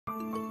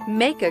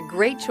Make a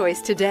great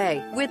choice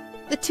today with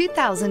the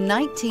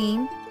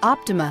 2019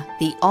 Optima.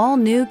 The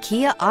all-new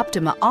Kia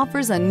Optima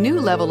offers a new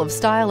level of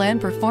style and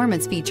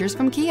performance features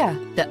from Kia.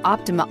 The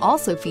Optima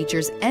also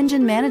features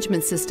engine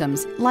management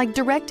systems like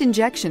direct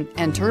injection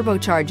and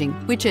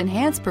turbocharging, which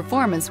enhance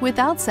performance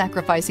without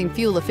sacrificing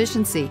fuel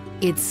efficiency.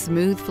 Its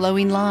smooth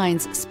flowing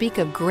lines speak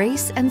of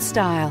grace and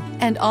style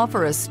and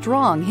offer a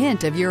strong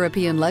hint of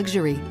European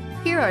luxury.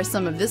 Here are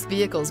some of this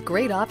vehicle's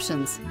great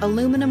options: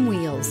 aluminum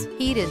wheels,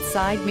 heated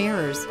side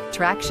mirrors,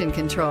 traction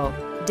control,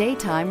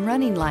 daytime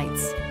running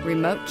lights,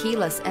 remote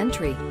keyless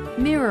entry,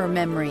 mirror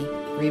memory,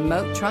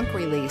 remote trunk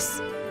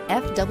release,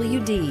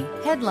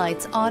 FWD,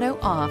 headlights auto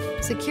off,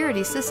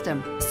 security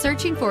system.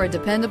 Searching for a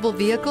dependable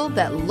vehicle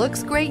that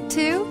looks great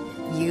too?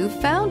 You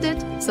found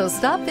it, so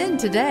stop in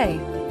today.